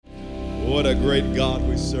What a great God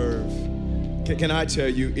we serve. Can I tell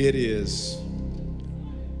you, it is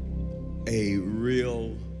a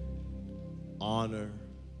real honor,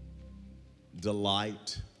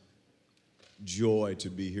 delight, joy to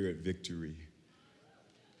be here at Victory.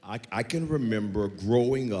 I can remember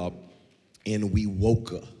growing up in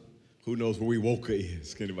Wewoka. Who knows where Wewoka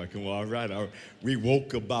is? Can anybody come on? All right.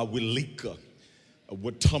 Wewoka by Willika,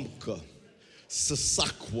 Wetumpka,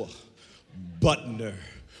 Sasakwa, Butner,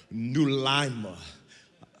 New Lima.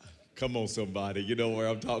 Come on, somebody. You know where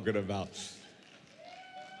I'm talking about.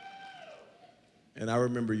 And I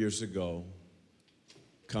remember years ago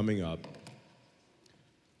coming up,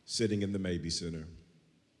 sitting in the Maybe Center.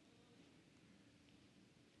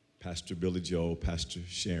 Pastor Billy Joel, Pastor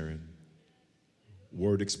Sharon,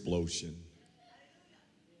 word explosion.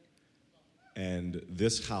 And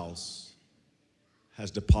this house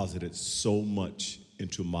has deposited so much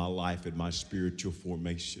into my life and my spiritual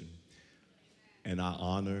formation. And I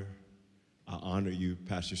honor you,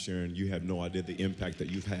 Pastor Sharon. You have no idea the impact that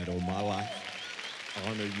you've had on my life. I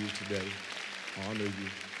honor you today. I honor you.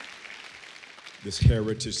 This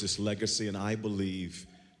heritage, this legacy, and I believe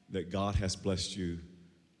that God has blessed you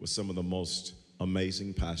with some of the most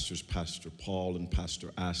amazing pastors, Pastor Paul and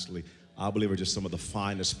Pastor Ashley. I believe are just some of the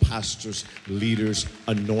finest pastors, leaders,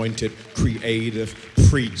 anointed, creative,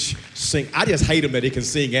 preach, sing. I just hate him that he can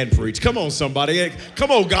sing and preach. Come on, somebody.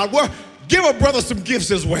 Come on, God. Give a brother some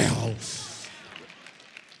gifts as well.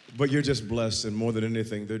 But you're just blessed, and more than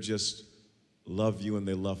anything, they're just love you and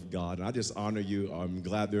they love God. And I just honor you. I'm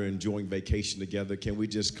glad they're enjoying vacation together. Can we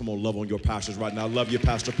just come on, love on your pastors right now? Love you,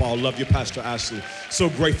 Pastor Paul. Love you, Pastor Ashley. So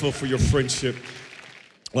grateful for your friendship.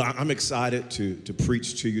 Well, I'm excited to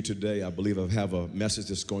preach to you today. I believe I have a message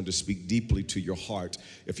that's going to speak deeply to your heart.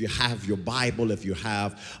 If you have your Bible, if you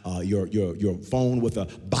have your phone with a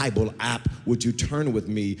Bible app, would you turn with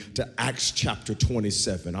me to Acts chapter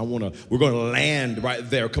 27? We're going to land right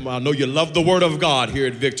there. Come on, I know you love the Word of God here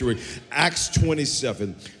at Victory. Acts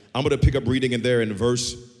 27. I'm going to pick up reading in there in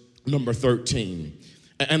verse number 13.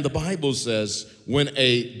 And the Bible says, when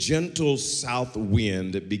a gentle south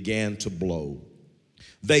wind began to blow,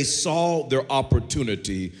 they saw their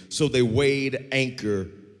opportunity, so they weighed anchor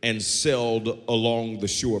and sailed along the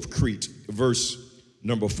shore of Crete. Verse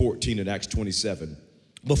number 14 in Acts 27.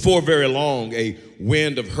 Before very long, a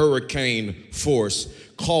wind of hurricane force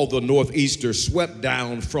called the northeaster swept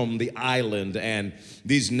down from the island. And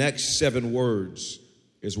these next 7 words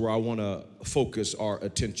is where I want to focus our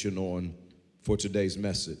attention on for today's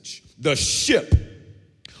message. The ship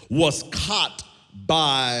was caught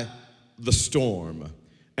by the storm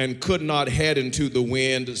and could not head into the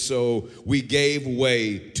wind, so we gave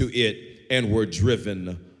way to it and were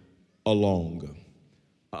driven along.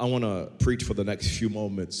 I want to preach for the next few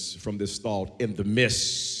moments from this thought, in the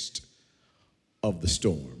midst of the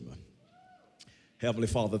storm. Heavenly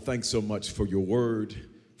Father, thanks so much for your word,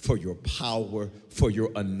 for your power, for your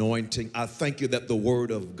anointing. I thank you that the word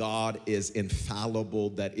of God is infallible,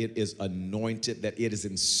 that it is anointed, that it is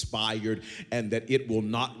inspired, and that it will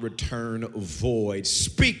not return void.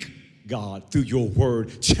 Speak, God, through your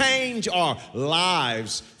word. Change our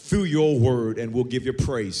lives through your word, and we'll give you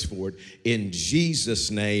praise for it in Jesus'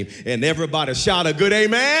 name. And everybody shout a good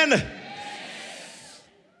amen.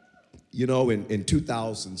 You know, in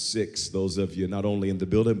 2006, those of you not only in the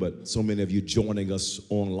building, but so many of you joining us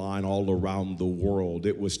online all around the world,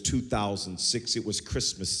 it was 2006. It was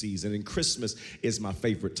Christmas season, and Christmas is my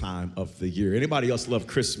favorite time of the year. Anybody else love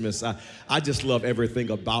Christmas? I just love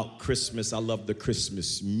everything about Christmas. I love the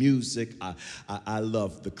Christmas music. I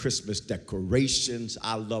love the Christmas decorations.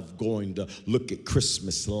 I love going to look at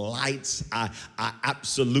Christmas lights. I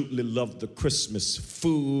absolutely love the Christmas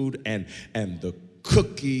food and the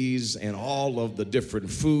cookies and all of the different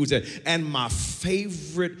foods. And my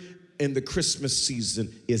favorite in the Christmas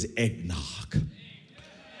season is eggnog.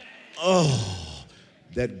 Oh,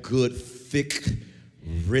 that good, thick,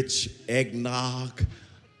 rich eggnog.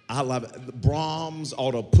 I love it. Brahms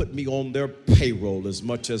ought to put me on their payroll as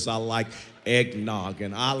much as I like eggnog.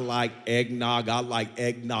 And I like eggnog. I like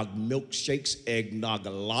eggnog milkshakes, eggnog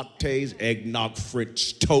lattes, eggnog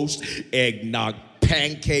French toast, eggnog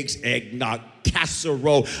pancakes, eggnog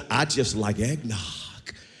casserole. I just like eggnog.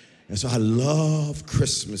 And so I love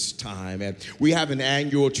Christmas time. And we have an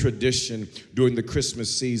annual tradition during the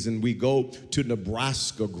Christmas season. We go to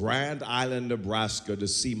Nebraska, Grand Island, Nebraska, to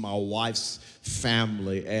see my wife's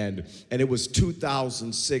family, and it was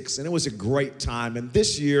 2006, and it was a great time. And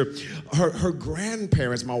this year, her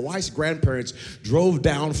grandparents, my wife's grandparents, drove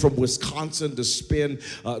down from Wisconsin to spend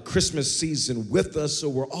Christmas season with us. So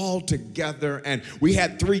we're all together, and we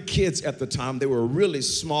had 3 kids at the time. They were really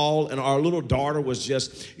small, and our little daughter was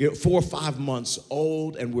just 4 or 5 months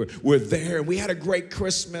old, and we're there, and we had a great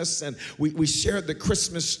Christmas, and we shared the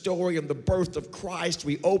Christmas story and the birth of Christ.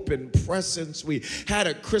 We opened presents. We had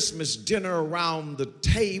a Christmas dinner around the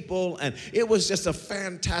table, and it was just a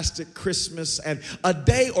fantastic Christmas. And a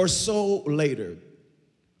day or so later,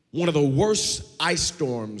 one of the worst ice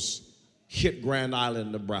storms hit Grand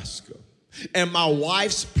Island, Nebraska. And my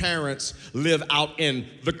wife's parents live out in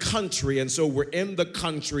the country, and so we're in the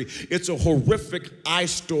country. It's a horrific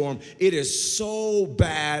ice storm. It is so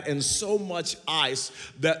bad and so much ice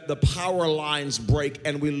that the power lines break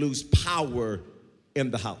and we lose power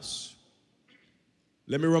in the house.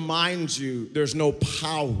 Let me remind you, there's no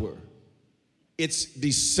power. It's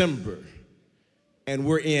December, and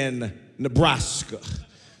we're in Nebraska.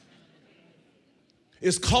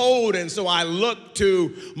 It's cold, and so I look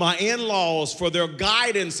to my in-laws for their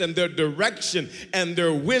guidance and their direction and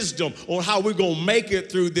their wisdom on how we're going to make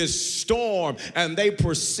it through this storm. And they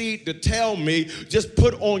proceed to tell me, just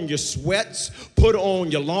put on your sweats, put on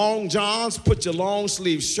your long johns, put your long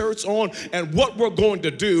sleeve shirts on, and what we're going to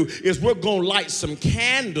do is we're going to light some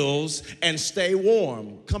candles and stay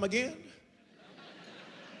warm. Come again?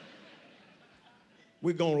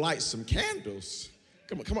 We're going to light some candles.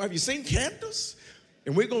 Come on, have you seen candles?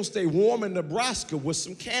 And we're going to stay warm in Nebraska with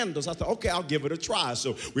some candles. I thought, okay, I'll give it a try.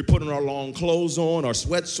 So we put on our long clothes on, our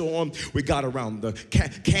sweats on. We got around the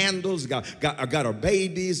candles, got our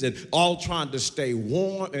babies, and all trying to stay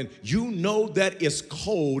warm. And you know that it's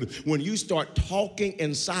cold when you start talking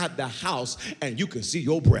inside the house and you can see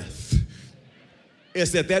your breath.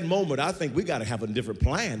 It's at that moment I think we got to have a different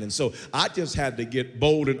plan. And so I just had to get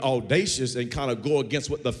bold and audacious and kind of go against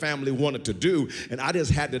what the family wanted to do. And I just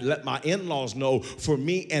had to let my in-laws know, for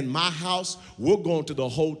me and my house, we're going to the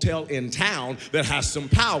hotel in town that has some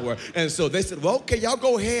power. And so they said, well, okay, y'all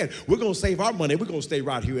go ahead. We're going to save our money. We're going to stay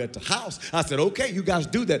right here at the house. I said, okay, you guys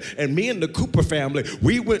do that. And me and the Cooper family,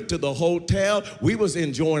 we went to the hotel. We was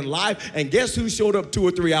enjoying life. And guess who showed up 2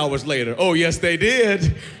 or 3 hours later? Oh, yes, they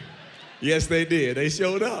did. Yes, they did. They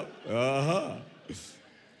showed up.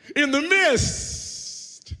 In the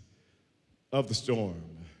midst of the storm.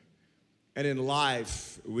 And in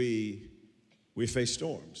life, we face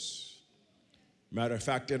storms. Matter of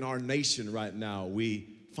fact, in our nation right now, we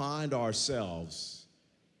find ourselves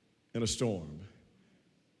in a storm.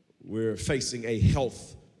 We're facing a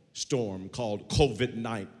health storm called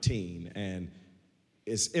COVID-19, and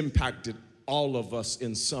it's impacted all of us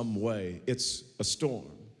in some way. It's a storm.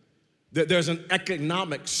 There's an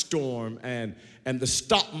economic storm, and the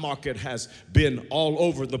stock market has been all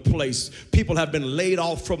over the place. People have been laid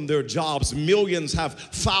off from their jobs. Millions have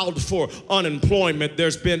filed for unemployment.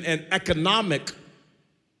 There's been an economic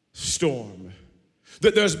storm.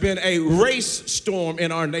 There's been a race storm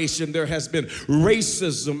in our nation. There has been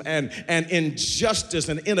racism and injustice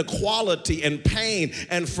and inequality and pain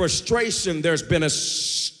and frustration. There's been a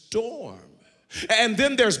storm. And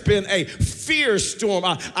then there's been a fear storm.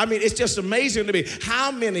 I mean, it's just amazing to me how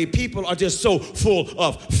many people are just so full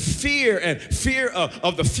of fear and fear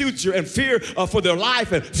of the future and fear for their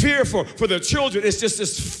life and fear for their children. It's just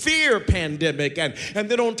this fear pandemic. And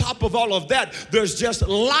then on top of all of that, there's just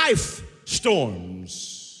life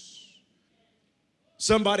storms.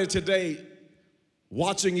 Somebody today,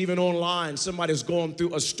 watching even online, somebody's going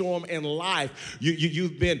through a storm in life.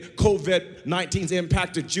 You've been, COVID-19's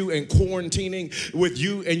impacted you, and quarantining with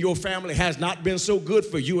you and your family has not been so good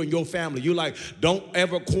for you and your family. You're like, don't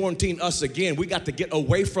ever quarantine us again. We got to get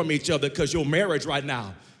away from each other because your marriage right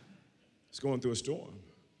now is going through a storm.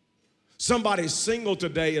 Somebody single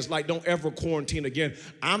today is like, don't ever quarantine again.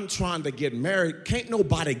 I'm trying to get married. Can't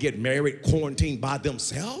nobody get married quarantined by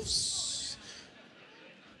themselves.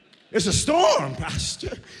 It's a storm,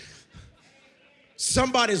 Pastor.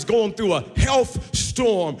 Somebody's going through a health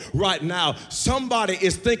storm right now. Somebody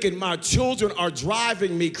is thinking, my children are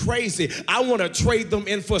driving me crazy. I want to trade them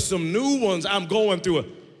in for some new ones. I'm going through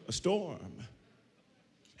a storm.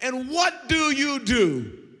 And what do you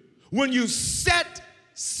do when you set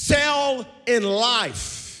sail in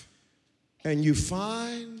life and you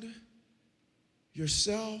find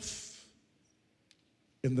yourself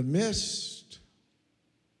in the midst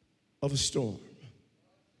of a storm?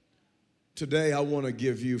 Today, I want to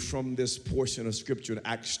give you from this portion of scripture in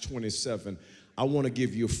Acts 27, I want to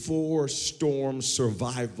give you 4 storm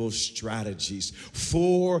survival strategies.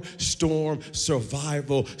 4 storm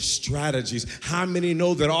survival strategies. How many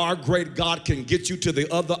know that our great God can get you to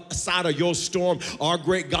the other side of your storm? Our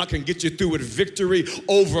great God can get you through with victory,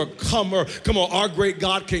 overcomer. Come on, our great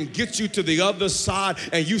God can get you to the other side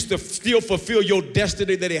and you still fulfill your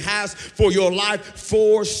destiny that He has for your life.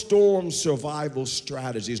 4 storm survival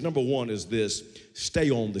strategies. Number 1 is this: stay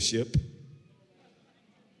on the ship.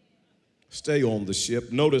 Stay on the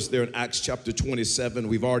ship. Notice there in Acts chapter 27,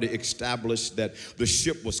 we've already established that the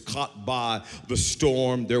ship was caught by the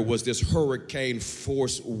storm. There was this hurricane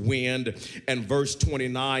force wind. And verse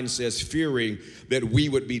 29 says, fearing that we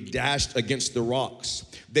would be dashed against the rocks,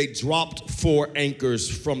 they dropped 4 anchors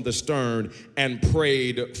from the stern and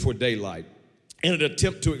prayed for daylight. In an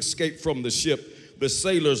attempt to escape from the ship, the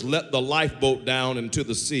sailors let the lifeboat down into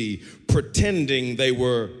the sea, pretending they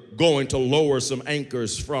were going to lower some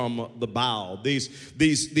anchors from the bow.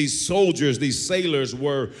 These soldiers, these sailors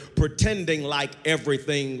were pretending like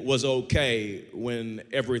everything was okay when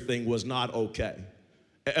everything was not okay.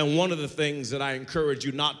 And one of the things that I encourage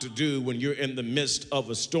you not to do when you're in the midst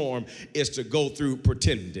of a storm is to go through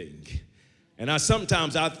pretending. And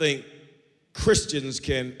sometimes I think Christians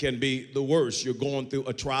can be the worst. You're going through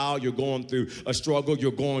a trial, you're going through a struggle,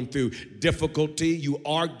 you're going through difficulty. You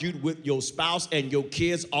argued with your spouse and your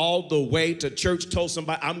kids all the way to church, told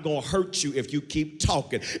somebody, I'm going to hurt you if you keep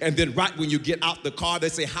talking. And then right when you get out the car, they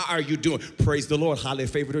say, how are you doing? Praise the Lord, highly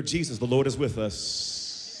favored of Jesus. The Lord is with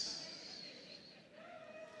us.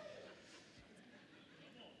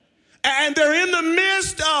 And they're in the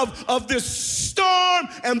midst of this storm,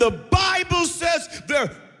 and the Bible says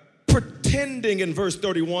they're pretending. In verse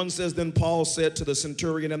 31 says, then Paul said to the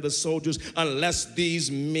centurion and the soldiers, unless these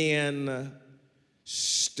men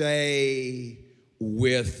stay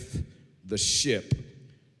with the ship,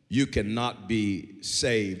 you cannot be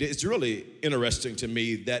saved. It's really interesting to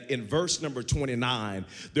me that in verse number 29,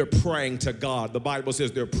 they're praying to God. The Bible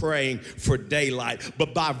says they're praying for daylight,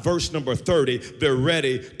 but by verse number 30, they're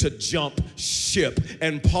ready to jump ship.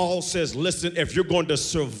 And Paul says, listen, if you're going to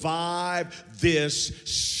survive this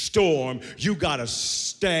storm, you got to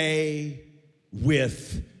stay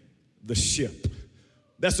with the ship.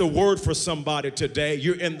 That's a word for somebody today.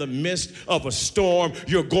 You're in the midst of a storm.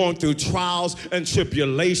 You're going through trials and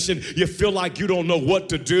tribulation. You feel like you don't know what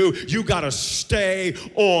to do. You got to stay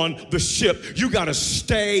on the ship. You got to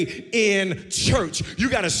stay in church.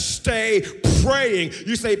 You got to stay praying.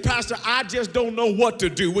 You say, Pastor, I just don't know what to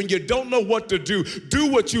do. When you don't know what to do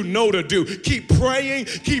what you know to do. Keep praying,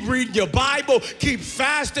 keep reading your Bible, keep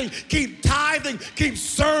fasting, keep tithing, keep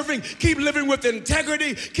serving, keep living with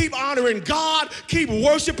integrity, keep honoring God, keep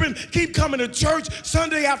worshiping, keep coming to church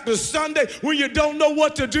Sunday after Sunday. When you don't know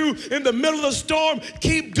what to do in the middle of the storm,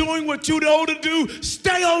 keep doing what you know to do.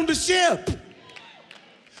 Stay on the ship.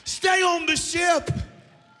 Stay on the ship.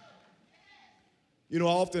 You know,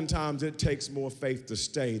 oftentimes it takes more faith to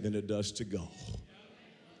stay than it does to go.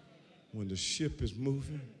 When the ship is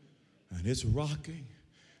moving and it's rocking,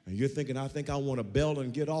 and you're thinking, I think I want to bail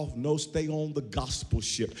and get off. No, stay on the gospel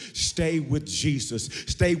ship. Stay with Jesus.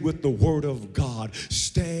 Stay with the Word of God.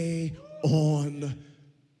 Stay on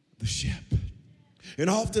the ship. And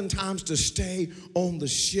oftentimes to stay on the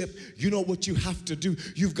ship, you know what you have to do?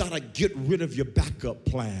 You've got to get rid of your backup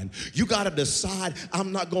plan. You got to decide,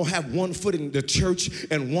 I'm not going to have one foot in the church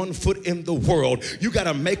and one foot in the world. You got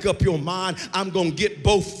to make up your mind, I'm going to get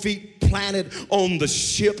both feet planted on the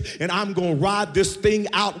ship, and I'm going to ride this thing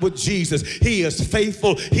out with Jesus. He is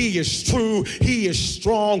faithful. He is true. He is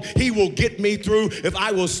strong. He will get me through if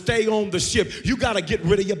I will stay on the ship. You got to get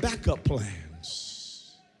rid of your backup plans.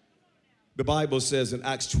 The Bible says in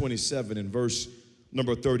Acts 27 in verse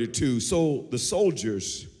number 32, so the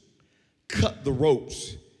soldiers cut the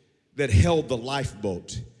ropes that held the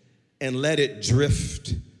lifeboat and let it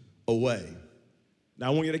drift away. Now I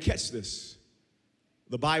want you to catch this.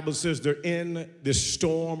 The Bible says they're in this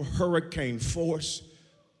storm, hurricane force.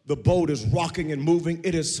 The boat is rocking and moving.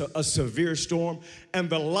 It is a severe storm, and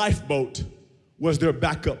the lifeboat was their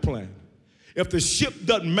backup plan. If the ship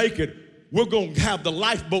doesn't make it, we're going to have the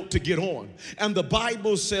lifeboat to get on. And the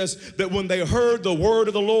Bible says that when they heard the word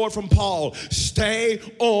of the Lord from Paul, stay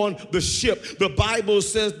on the ship. The Bible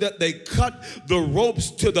says that they cut the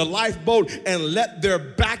ropes to the lifeboat and let their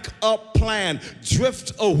backup plan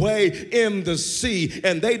drift away in the sea.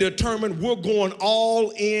 And they determined we're going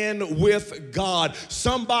all in with God.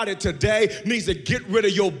 Somebody today needs to get rid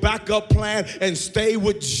of your backup plan and stay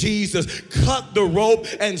with Jesus. Cut the rope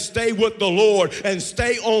and stay with the Lord and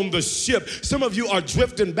stay on the ship. ship. Some of you are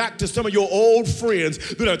drifting back to some of your old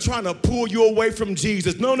friends that are trying to pull you away from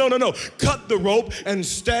Jesus. No. Cut the rope and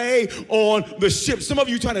stay on the ship. Some of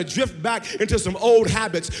you trying to drift back into some old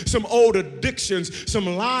habits, some old addictions, some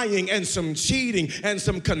lying and some cheating and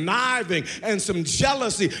some conniving and some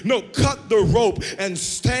jealousy. No, cut the rope and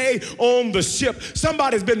stay on the ship.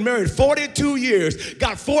 Somebody's been married 42 years,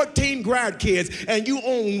 got 14 grandkids, and you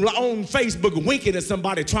on Facebook winking at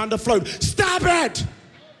somebody trying to flirt. Stop it!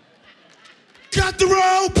 Cut the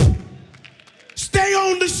rope. Stay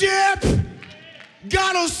on the ship.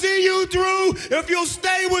 God will see you through if you'll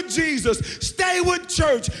stay with Jesus, stay with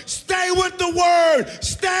church, stay with the word,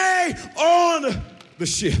 stay on the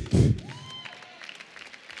ship.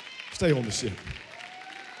 Stay on the ship.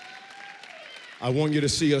 I want you to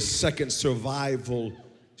see a second survival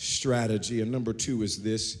strategy, and number 2 is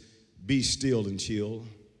this: be still and chill.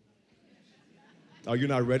 Oh, you're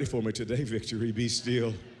not ready for me today, Victory. Be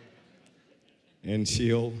still and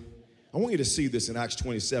chill. I want you to see this in Acts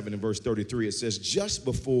 27 and verse 33. It says, just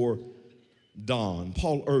before dawn,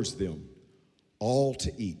 Paul urged them all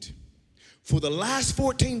to eat. For the last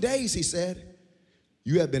 14 days, he said,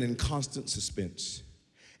 you have been in constant suspense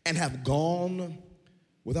and have gone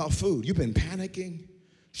without food. You've been panicking,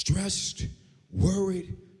 stressed,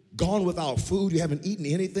 worried, gone without food. You haven't eaten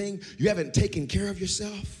anything. You haven't taken care of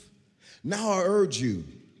yourself. Now I urge you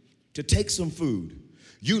to take some food.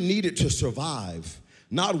 You need it to survive.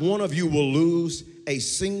 Not one of you will lose a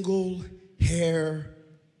single hair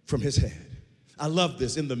from his head. I love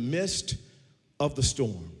this. In the midst of the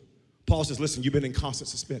storm, Paul says, listen, you've been in constant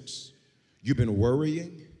suspense. You've been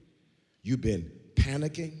worrying. You've been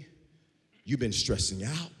panicking. You've been stressing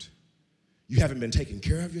out. You haven't been taking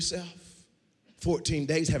care of yourself. 14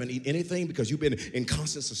 days, haven't eaten anything because you've been in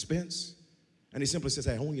constant suspense. And he simply says,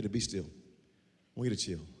 hey, I want you to be still. I want you to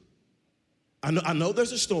chill. I know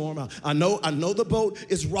there's a storm. I know the boat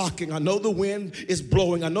is rocking. I know the wind is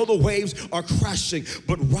blowing. I know the waves are crashing.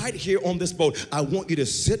 But right here on this boat, I want you to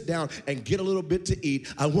sit down and get a little bit to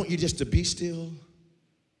eat. I want you just to be still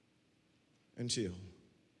and chill.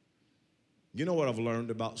 You know what I've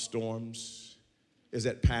learned about storms is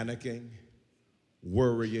that panicking,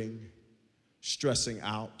 worrying, stressing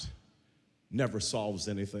out never solves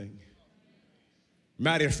anything.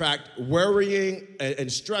 Matter of fact, worrying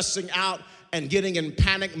and stressing out and getting in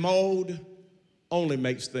panic mode only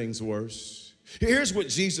makes things worse. Here's what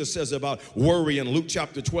Jesus says about worry in Luke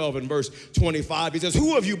chapter 12 and verse 25. He says,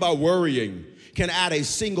 who of you by worrying can add a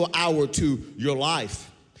single hour to your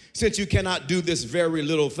life? Since you cannot do this very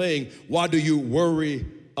little thing, why do you worry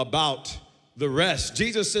about the rest?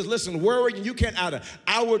 Jesus says, listen, worrying, you can't add an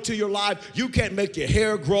hour to your life. You can't make your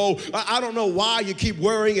hair grow. I don't know why you keep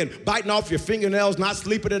worrying and biting off your fingernails, not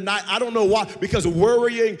sleeping at night. I don't know why, because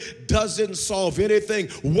worrying doesn't solve anything.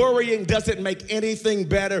 Worrying doesn't make anything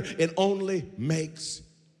better. It only makes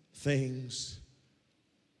things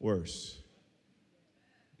worse.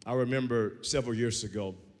 I remember several years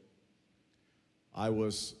ago, I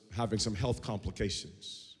was having some health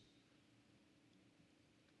complications.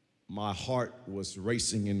 My heart was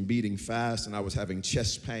racing and beating fast, and I was having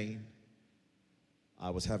chest pain. I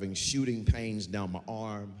was having shooting pains down my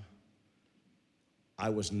arm. I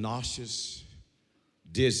was nauseous,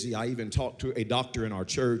 dizzy. I even talked to a doctor in our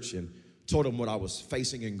church and told him what I was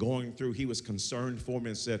facing and going through. He was concerned for me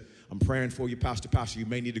and said, I'm praying for you, Pastor. You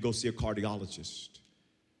may need to go see a cardiologist.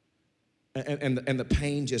 And the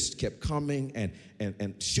pain just kept coming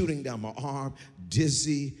and shooting down my arm,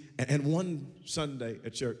 dizzy. And one Sunday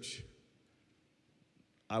at church,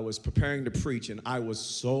 I was preparing to preach, and I was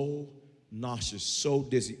so nauseous, so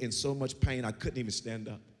dizzy, in so much pain, I couldn't even stand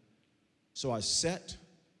up. So I sat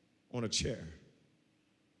on a chair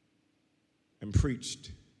and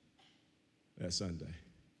preached that Sunday.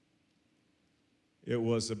 It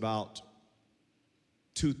was about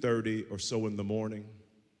 2:30 or so in the morning.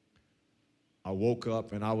 I woke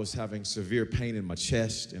up and I was having severe pain in my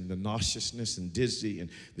chest and the nauseousness and dizzy and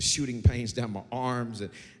the shooting pains down my arms.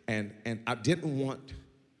 And I didn't want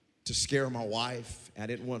to scare my wife. I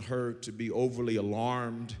didn't want her to be overly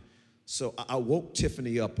alarmed. So I woke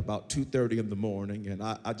Tiffany up about 2:30 in the morning, and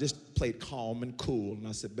I just played calm and cool. And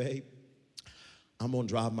I said, babe, I'm going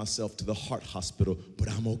to drive myself to the heart hospital,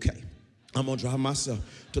 but I'm okay. I'm going to drive myself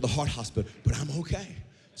to the heart hospital, but I'm okay.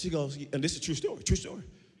 She goes, and this is a true story.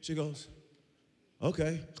 She goes,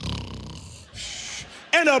 okay.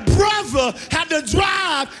 And a brother had to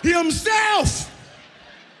drive himself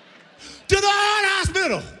to the heart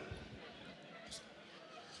hospital.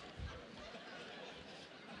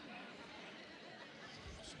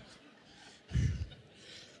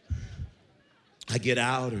 I get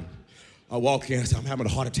out and I walk in and say, I'm having a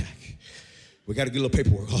heart attack. We got to get a little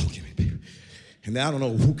paperwork. Oh, give me paper. And I don't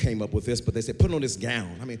know who came up with this, but they said, put on this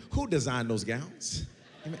gown. I mean, who designed those gowns?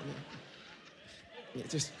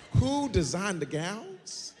 Just who designed the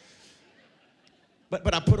gowns?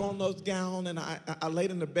 But I put on those gowns and I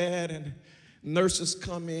laid in the bed and nurses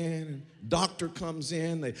come in and doctor comes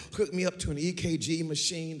in. They hook me up to an EKG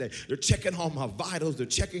machine. They're checking all my vitals. They're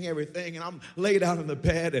checking everything. And I'm laid out in the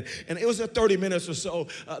bed. And it was at 30 minutes or so.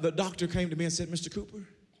 The doctor came to me and said, Mr. Cooper,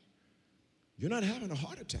 you're not having a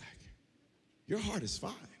heart attack. Your heart is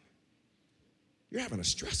fine. You're having a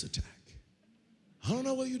stress attack. I don't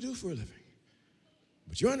know what you do for a living,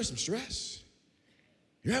 but you're under some stress.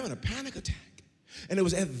 You're having a panic attack. And it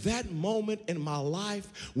was at that moment in my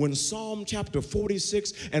life when Psalm chapter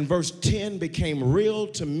 46 and verse 10 became real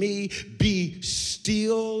to me. Be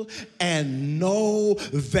still and know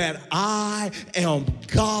that I am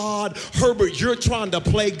God. Herbert, you're trying to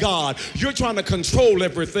play God. You're trying to control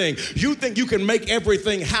everything. You think you can make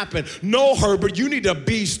everything happen. No, Herbert, you need to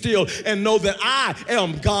be still and know that I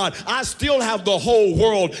am God. I still have the whole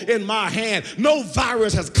world in my hand. No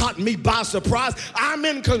virus has caught me by surprise. I'm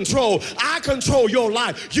in control. I control your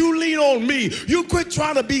life. You lean on me. You quit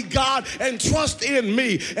trying to be God and trust in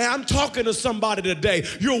me. And I'm talking to somebody today.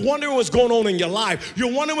 You're wondering what's going on in your life.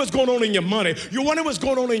 You're wondering what's going on in your money. You're wondering what's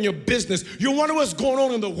going on in your business. You're wondering what's going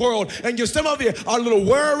on in the world. And some of you are a little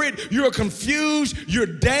worried. You're confused. You're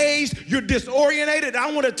dazed. You're disoriented.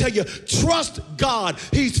 I want to tell you, trust God.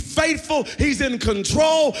 He's faithful. He's in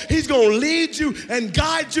control. He's going to lead you and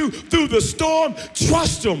guide you through the storm.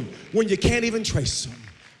 Trust him when you can't even trace him,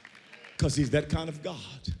 because he's that kind of God.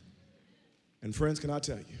 And friends, can I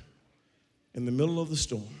tell you, in the middle of the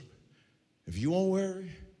storm, if you won't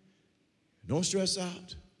worry, don't stress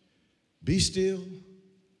out, be still,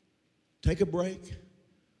 take a break.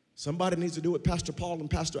 Somebody needs to do what Pastor Paul and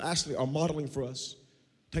Pastor Ashley are modeling for us.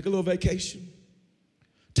 Take a little vacation.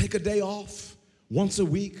 Take a day off once a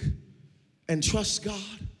week and trust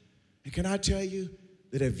God. And can I tell you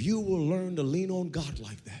that if you will learn to lean on God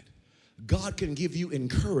like that, God can give you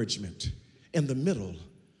encouragement in the middle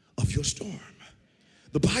of your storm.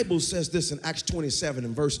 The Bible says this in Acts 27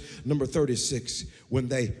 and verse number 36. When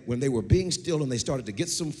they were being still and they started to get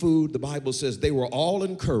some food, the Bible says they were all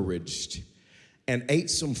encouraged and ate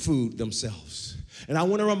some food themselves. And I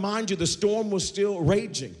want to remind you, the storm was still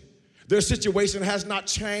raging. Their situation has not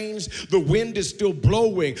changed. The wind is still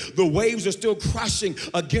blowing. The waves are still crashing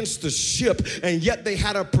against the ship. And yet they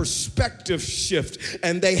had a perspective shift.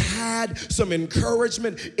 And they had some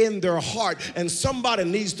encouragement in their heart. And somebody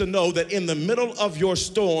needs to know that in the middle of your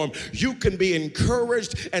storm, you can be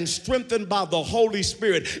encouraged and strengthened by the Holy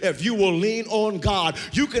Spirit. If you will lean on God,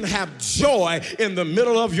 you can have joy in the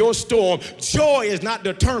middle of your storm. Joy is not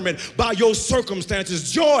determined by your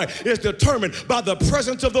circumstances. Joy is determined by the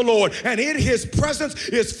presence of the Lord. And in his presence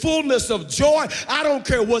is fullness of joy. I don't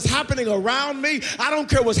care what's happening around me. I don't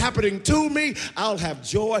care what's happening to me. I'll have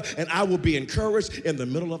joy and I will be encouraged in the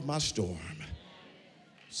middle of my storm.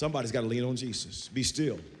 Somebody's got to lean on Jesus. Be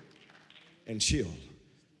still and chill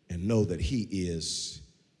and know that he is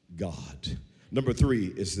God. Number 3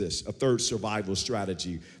 is this. A third survival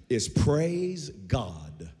strategy is praise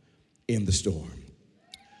God in the storm.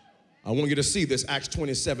 I want you to see this. Acts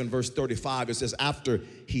 27 verse 35. It says, after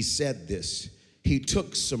he said this, he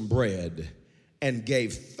took some bread and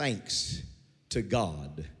gave thanks to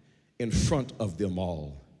God in front of them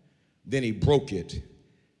all. Then he broke it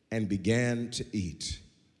and began to eat.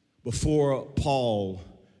 Before Paul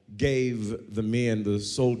gave the men, the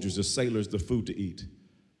soldiers, the sailors, the food to eat,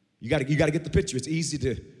 you got to get the picture. It's easy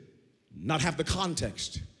to not have the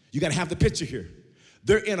context. You got to have the picture here.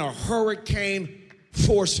 They're in a hurricane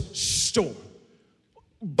force storm.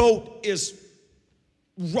 Boat is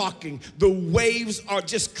rocking. The waves are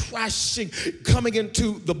just crashing, coming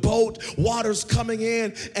into the boat. Water's coming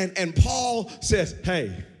in. And Paul says,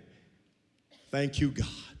 hey, thank you,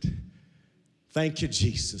 God. Thank you,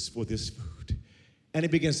 Jesus, for this food. And he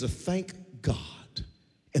begins to thank God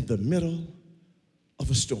in the middle of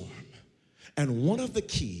a storm. And one of the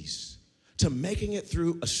keys to making it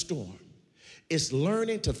through a storm is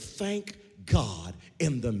learning to thank God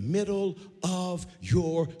in the middle of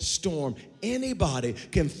your storm. Anybody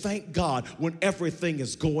can thank God when everything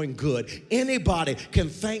is going good. Anybody can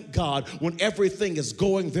thank God when everything is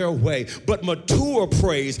going their way. But mature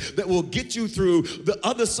praise that will get you through the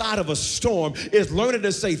other side of a storm is learning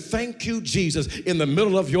to say thank you, Jesus, in the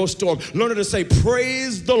middle of your storm. Learning to say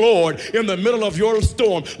praise the Lord in the middle of your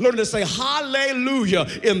storm. Learning to say hallelujah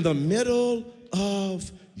in the middle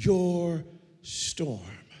of your storm.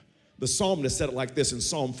 The psalmist said it like this in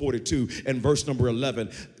Psalm 42 and verse number 11.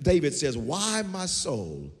 David says, "Why, my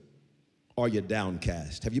soul, are you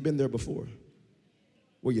downcast?" Have you been there before?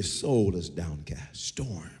 Where your soul is downcast.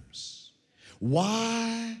 Storms.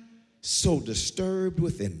 "Why so disturbed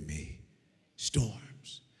within me?"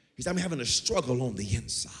 Storms. He said, "I'm having a struggle on the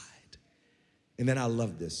inside." And then I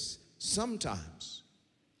love this. Sometimes,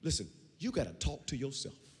 listen, you got to talk to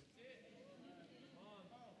yourself.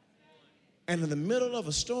 And in the middle of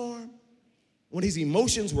a storm, when his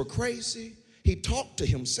emotions were crazy, he talked to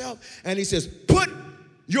himself and he says, "Put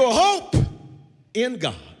your hope in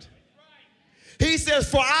God." He says,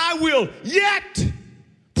 "For I will yet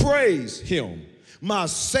praise him, my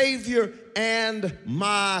Savior and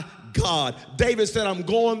my God." David said, "I'm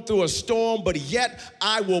going through a storm, but yet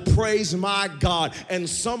I will praise my God." And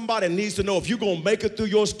somebody needs to know, if you're going to make it through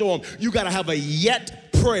your storm, you got to have a yet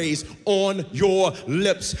praise on your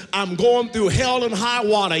lips. I'm going through hell and high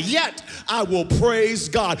water, yet I will praise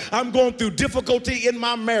God. I'm going through difficulty in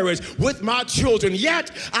my marriage with my children,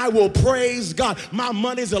 yet I will praise God. My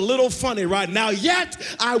money's a little funny right now, yet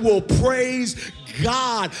I will praise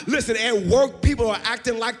God. Listen, at work, people are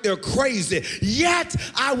acting like they're crazy, yet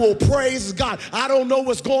I will praise God. I don't know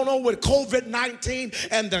what's going on with COVID-19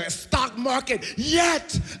 and the stock market,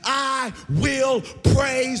 yet I will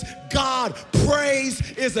praise God. Praise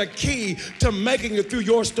is a key to making it through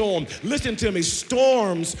your storm. Listen to me,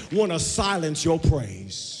 storms want to silence your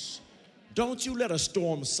praise. Don't you let a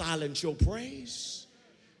storm silence your praise.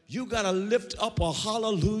 You got to lift up a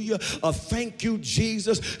hallelujah, a thank you,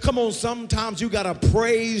 Jesus. Come on, sometimes you got to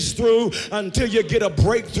praise through until you get a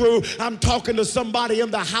breakthrough. I'm talking to somebody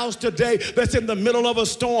in the house today that's in the middle of a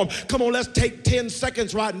storm. Come on, let's take 10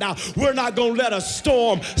 seconds right now. We're not going to let a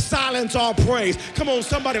storm silence our praise. Come on,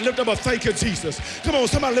 somebody lift up a thank you, Jesus. Come on,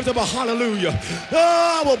 somebody lift up a hallelujah.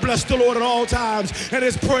 Oh, I will bless the Lord at all times, and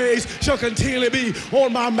his praise shall continually be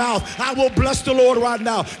on my mouth. I will bless the Lord right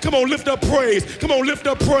now. Come on, lift up praise. Come on, lift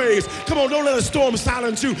up praise. Come on, don't let a storm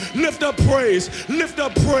silence you. Lift up praise. Lift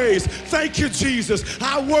up praise. Thank you, Jesus.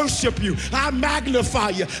 I worship you. I magnify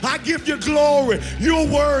you. I give you glory. You're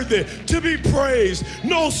worthy to be praised.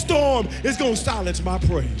 No storm is going to silence my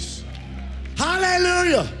praise.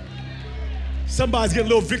 Hallelujah. Somebody's getting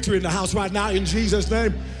a little victory in the house right now in Jesus'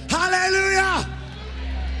 name. Hallelujah.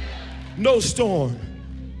 No storm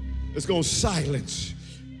is going to silence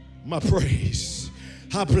my praise.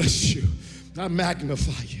 I bless you. I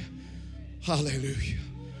magnify you. Hallelujah.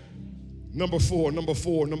 Number four. The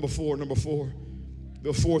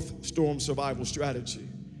fourth storm survival strategy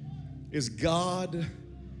is God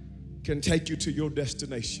can take you to your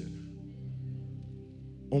destination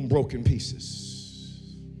on broken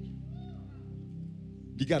pieces.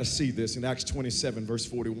 You got to see this in Acts 27, verse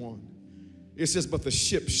 41. It says, "But the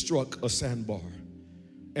ship struck a sandbar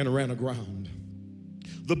and ran aground.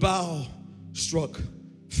 The bow struck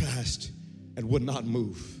fast and would not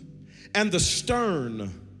move. And the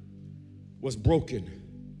stern was broken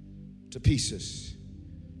to pieces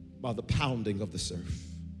by the pounding of the surf."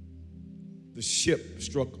 The ship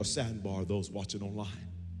struck a sandbar, those watching online.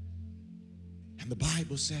 And the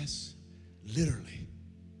Bible says, literally,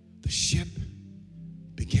 the ship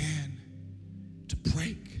began to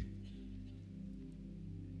break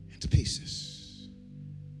into pieces.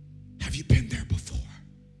 Have you been there before?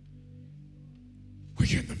 Where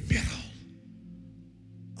you're in the middle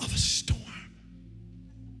of a storm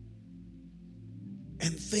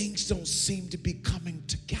and things don't seem to be coming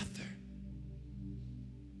together.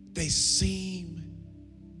 They seem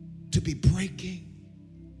to be breaking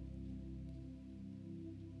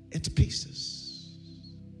into pieces.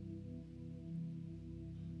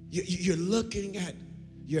 You're looking at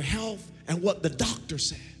your health and what the doctor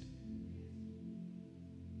said,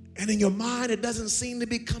 and in your mind it doesn't seem to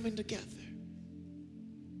be coming together.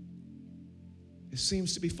 It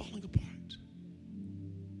seems to be falling apart.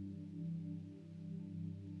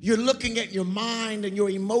 You're looking at your mind and your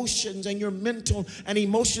emotions and your mental and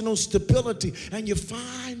emotional stability, and you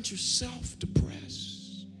find yourself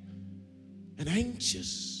depressed and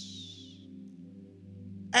anxious.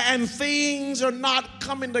 And things are not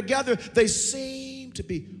coming together. They seem to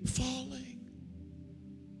be falling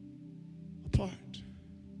apart.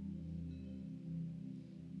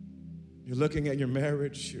 You're looking at your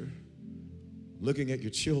marriage, you're looking at your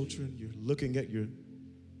children, you're looking at your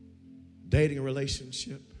dating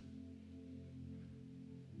relationship,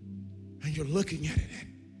 and you're looking at it and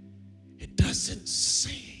it doesn't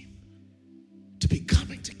seem to be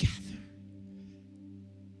coming together.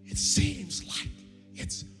 It seems like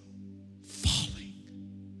it's falling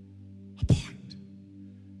apart.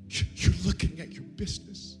 You're looking at your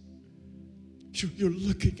business. You're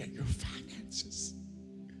looking at your finances.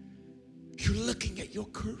 You're looking at your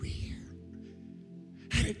career.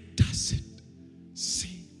 And it doesn't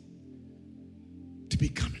seem to be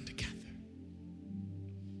coming together.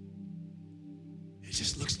 It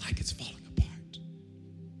just looks like it's falling apart.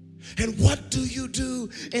 And what do you do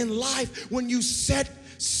in life when you set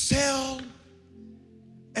sail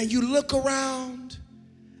and you look around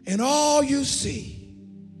and all you see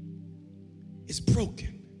is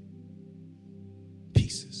broken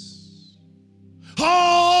pieces?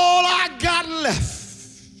 All I got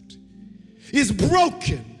left is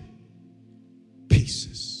broken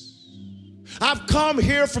pieces. I've come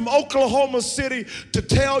here from Oklahoma City to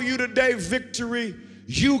tell you today, Victory,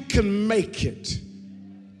 you can make it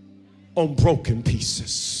on broken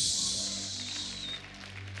pieces.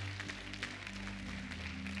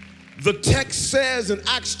 The text says in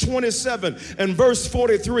Acts 27 and verse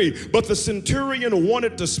 43, but the centurion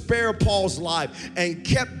wanted to spare Paul's life and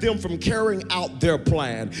kept them from carrying out their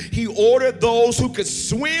plan. He ordered those who could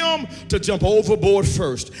swim to jump overboard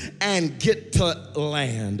first and get to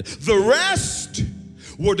land. The rest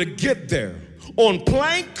were to get there on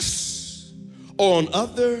planks or on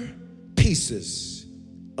other pieces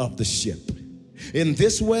of the ship. In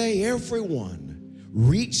this way, everyone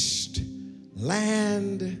reached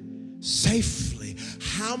land safely.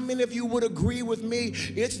 How many of you would agree with me?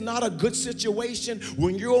 It's not a good situation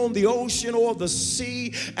when you're on the ocean or the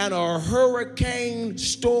sea and a hurricane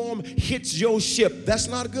storm hits your ship. That's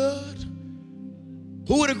not good.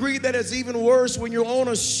 Who would agree that it's even worse when you're on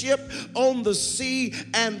a ship on the sea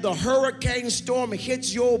and the hurricane storm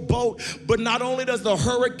hits your boat, but not only does the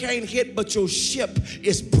hurricane hit, but your ship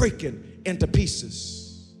is breaking into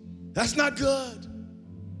pieces? That's not good.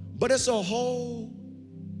 But it's a whole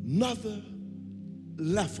another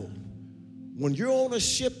level when you're on a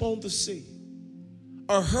ship on the sea,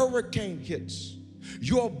 a hurricane hits,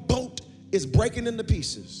 your boat is breaking into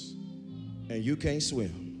pieces, and you can't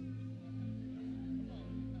swim.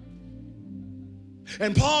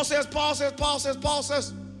 And Paul says, those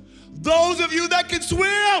of you that can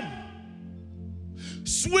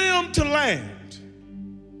swim to land.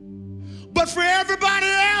 But for everybody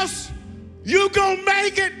else, you gonna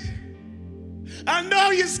make it. I know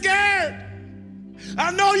you're scared. I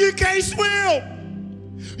know you can't swim.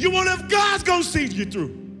 You wonder if God's gonna see you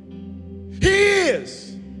through. He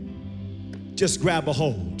is. Just grab a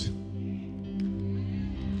hold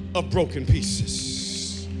of broken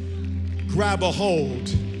pieces. Grab a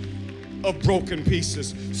hold of broken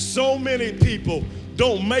pieces. So many people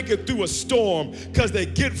don't make it through a storm because they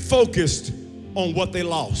get focused on what they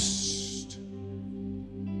lost.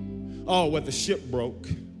 Oh, well, the ship broke.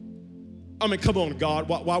 I mean, come on, God,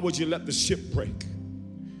 why would you let the ship break?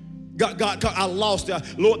 God, I lost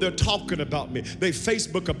that. Lord, they're talking about me. They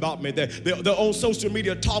Facebook about me. They're on social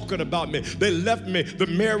media talking about me. They left me. The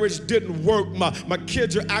marriage didn't work. My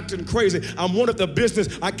kids are acting crazy. I'm one of the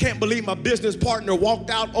business. I can't believe my business partner walked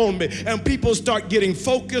out on me. And people start getting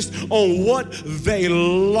focused on what they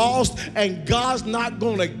lost. And God's not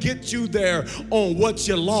going to get you there on what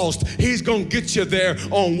you lost. He's going to get you there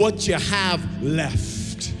on what you have left.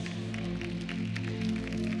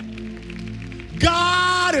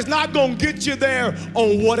 God is not going to get you there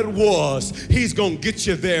on what it was. He's going to get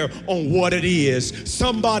you there on what it is.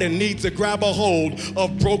 Somebody needs to grab a hold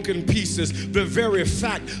of broken pieces. The very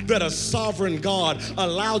fact that a sovereign God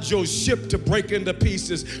allowed your ship to break into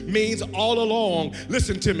pieces means all along,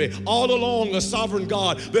 listen to me, all along a sovereign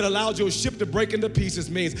God that allowed your ship to break into pieces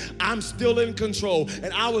means I'm still in control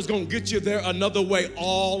and I was going to get you there another way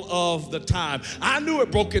all of the time. I knew it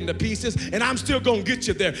broke into pieces and I'm still going to get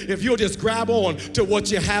you there if you'll just grab on to what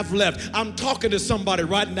you have left. I'm talking to somebody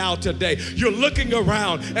right now today. You're looking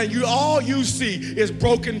around and all you see is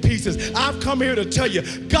broken pieces. I've come here to tell you,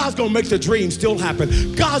 God's gonna make the dream still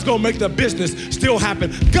happen. God's gonna make the business still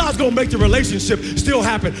happen. God's gonna make the relationship still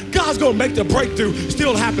happen. God's gonna make the breakthrough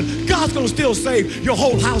still happen. God's gonna still save your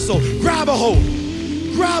whole household. Grab a hold.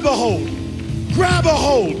 Grab a hold. Grab a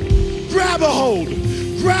hold. Grab a hold.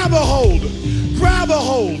 Grab a hold. Grab a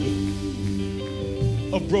hold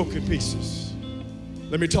of broken pieces.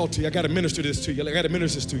 Let me talk to you. I got to minister this to you. I got to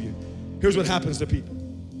minister this to you. Here's what happens to people.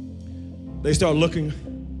 They start looking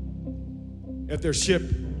at their ship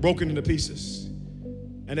broken into pieces,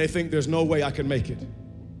 and they think there's no way I can make it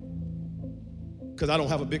because I don't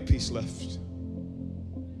have a big piece left.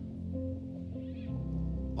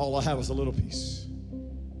 All I have is a little piece.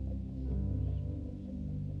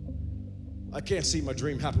 I can't see my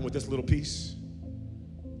dream happen with this little piece.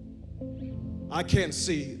 I can't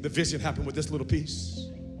see the vision happen with this little piece.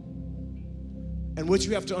 And what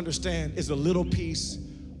you have to understand is a little piece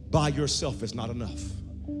by yourself is not enough.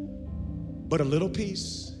 But a little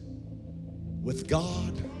peace with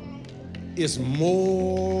God is more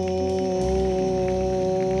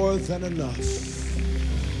than enough.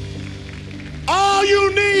 All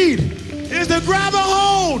you need is to grab a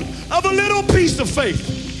hold of a little piece of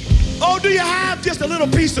faith. Oh, do you have just a little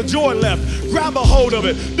piece of joy left? Grab a hold of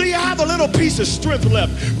it. Do you have a little piece of strength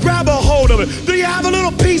left? Grab a hold of it. Do you have a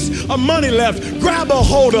little piece of money left? Grab a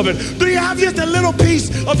hold of it. Do you have just a little piece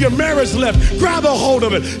of your marriage left? Grab a hold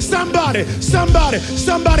of it. Somebody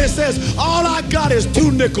says, all I got is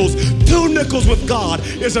 2 nickels. 2 nickels with God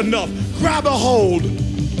is enough. Grab a hold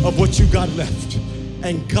of what you got left.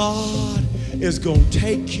 And God is going to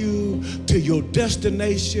take you to your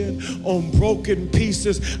destination on broken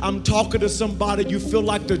pieces. I'm talking to somebody, you feel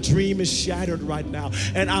like the dream is shattered right now.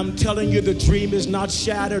 And I'm telling you, the dream is not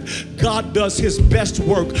shattered. God does his best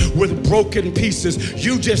work with broken pieces.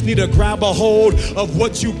 You just need to grab a hold of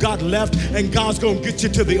what you got left, and God's going to get you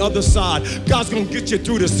to the other side. God's going to get you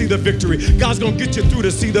through to see the victory. God's going to get you through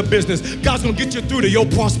to see the business. God's going to get you through to your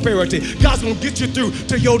prosperity. God's going to get you through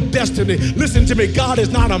to your destiny. Listen to me, God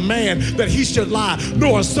is not a man that he should lie,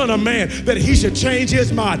 nor a son of man that he should change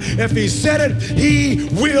his mind. If he said it, he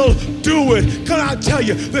will do it. Can I tell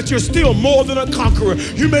you that you're still more than a conqueror?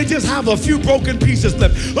 You may just have a few broken pieces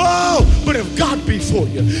left. Oh, but if God be for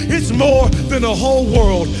you, it's more than a whole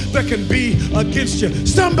world that can be against you.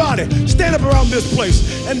 Somebody stand up around this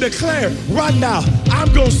place and declare right now,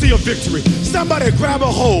 I'm going to see a victory. Somebody grab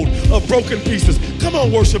a hold of broken pieces. Come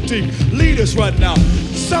on, worship team, lead us right now.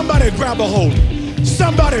 Somebody grab a hold.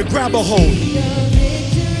 Somebody grab a hold.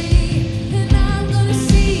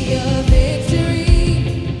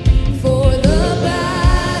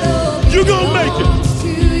 You're gonna make it.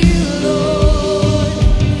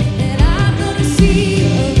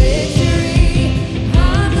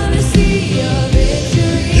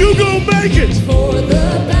 You're gonna make it.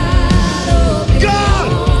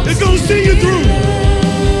 God is gonna see you through.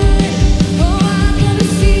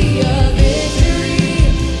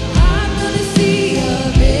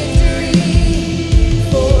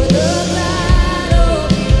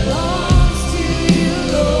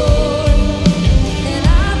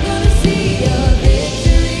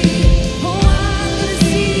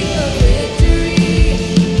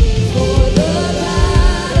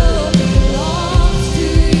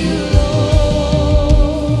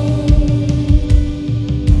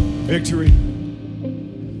 Victory,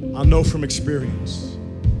 I know from experience.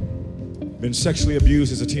 Been sexually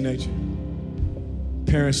abused as a teenager.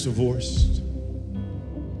 Parents divorced.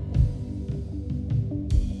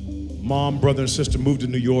 Mom, brother, and sister moved to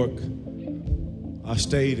New York. I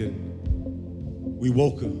stayed and we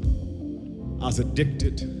woke up. I was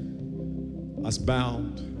addicted. I was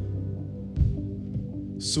bound.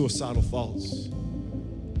 Suicidal thoughts.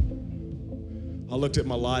 I looked at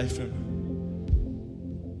my life and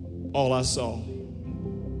all I saw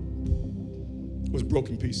was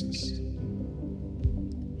broken pieces.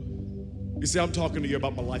 You see, I'm talking to you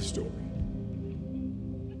about my life story.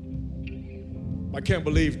 I can't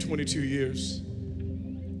believe 22 years.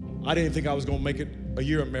 I didn't think I was going to make it a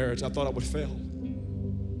year of marriage. I thought I would fail.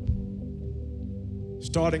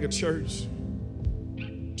 Starting a church,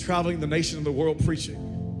 traveling the nation and the world preaching.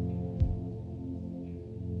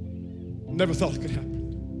 Never thought it could happen.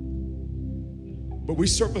 But we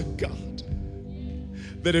serve a God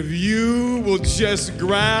that if you will just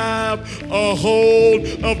grab a hold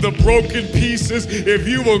of the broken pieces, if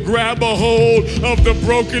you will grab a hold of the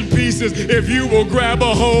broken pieces, if you will grab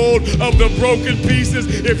a hold of the broken pieces,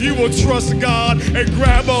 if you will trust God and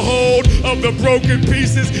grab a hold of the broken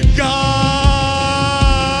pieces,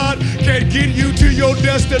 God can get you to your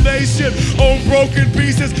destination on broken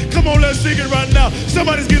pieces. Come on, let's sing it right now.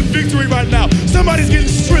 Somebody's getting victory right now. Somebody's getting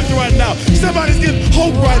strength right now. Somebody's getting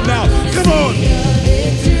hope right now. Come on.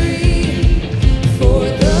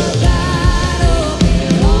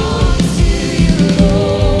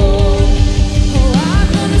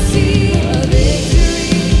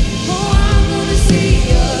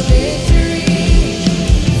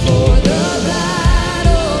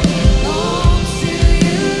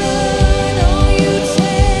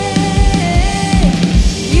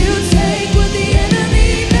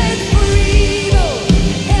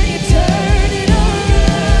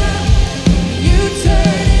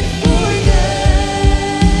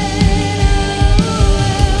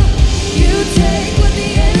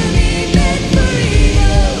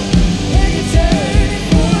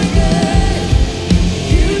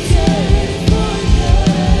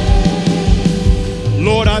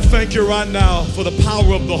 Thank you right now for the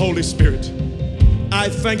power of the Holy Spirit. I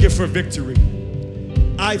thank you for victory.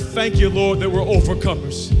 I thank you, Lord, that we're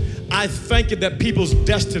overcomers. I thank you that people's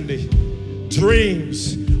destiny,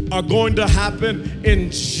 dreams are going to happen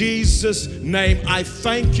in Jesus' name. I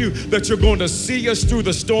thank you that you're going to see us through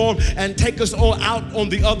the storm and take us all out on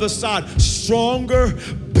the other side, stronger,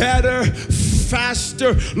 better,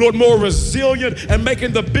 faster, Lord, more resilient, and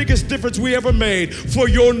making the biggest difference we ever made for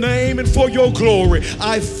your name and for your glory.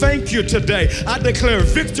 I thank you today. I declare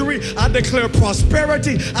victory. I declare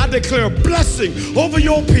prosperity. I declare blessing over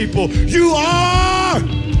your people. You are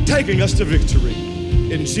taking us to victory.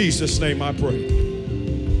 In Jesus' name I pray.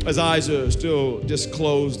 As eyes are still just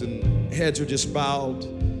closed and heads are just bowed,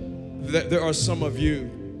 there are some of you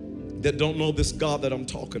that don't know this God that I'm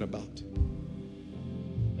talking about,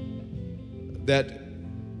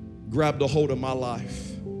 that grabbed a hold of my life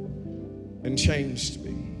and changed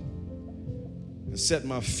me and set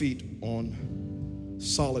my feet on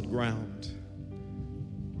solid ground.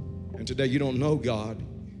 And today you don't know God.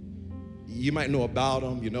 You might know about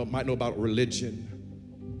him, might know about religion.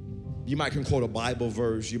 You might can quote a Bible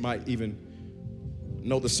verse. You might even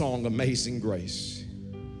know the song Amazing Grace,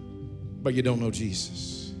 but you don't know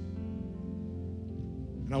Jesus.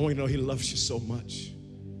 And I want you to know he loves you so much.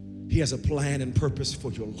 He has a plan and purpose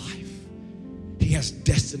for your life. He has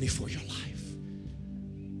destiny for your life.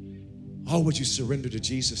 Oh, would you surrender to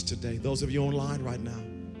Jesus today? Those of you online right now,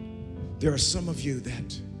 there are some of you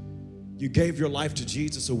that you gave your life to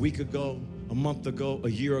Jesus a week ago, a month ago, a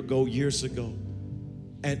year ago, years ago,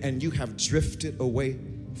 and you have drifted away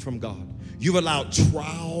from God. You've allowed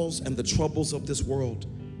trials and the troubles of this world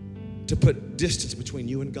to put distance between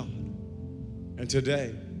you and God. And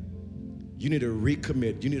today, you need to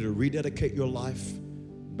recommit. You need to rededicate your life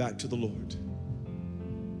back to the Lord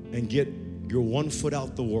and get your one foot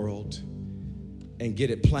out the world and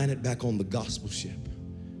get it planted back on the gospel ship.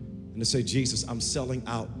 And to say, Jesus, I'm selling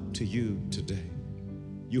out to you today.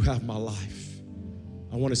 You have my life.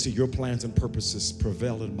 I want to see your plans and purposes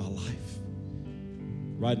prevail in my life.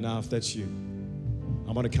 Right now, if that's you,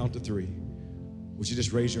 I'm going to count to 3. Would you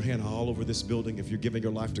just raise your hand all over this building if you're giving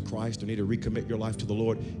your life to Christ or need to recommit your life to the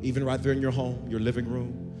Lord, even right there in your home, your living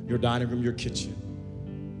room, your dining room, your kitchen.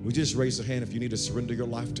 Would you just raise your hand if you need to surrender your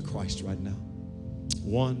life to Christ right now?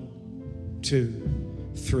 1,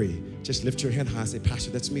 2, 3. Just lift your hand high and say,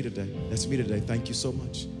 Pastor, that's me today. That's me today. Thank you so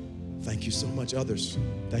much. Thank you so much. Others,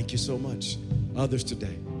 thank you so much. Others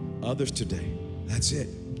today. Others today. That's it.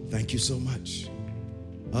 Thank you so much.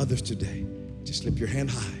 Others today. Just lift your hand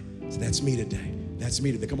high. So that's me today. That's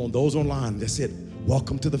me today. Come on, those online, that's it.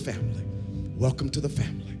 Welcome to the family. Welcome to the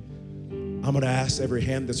family. I'm going to ask every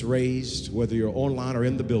hand that's raised, whether you're online or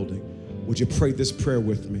in the building, would you pray this prayer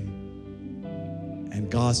with me? And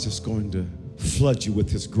God's just going to flood you with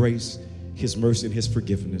his grace, his mercy, and his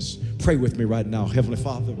forgiveness. Pray with me right now. Heavenly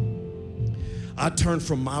Father, I turn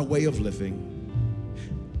from my way of living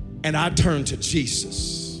and I turn to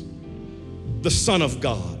Jesus, the Son of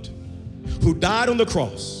God, who died on the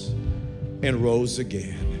cross and rose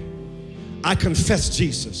again. I confess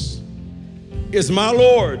Jesus is my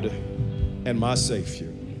Lord and my Savior,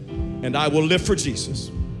 and I will live for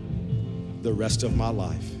Jesus the rest of my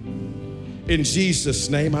life. In Jesus'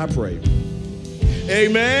 name I pray.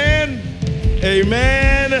 Amen,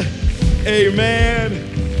 amen, amen,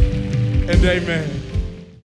 and amen.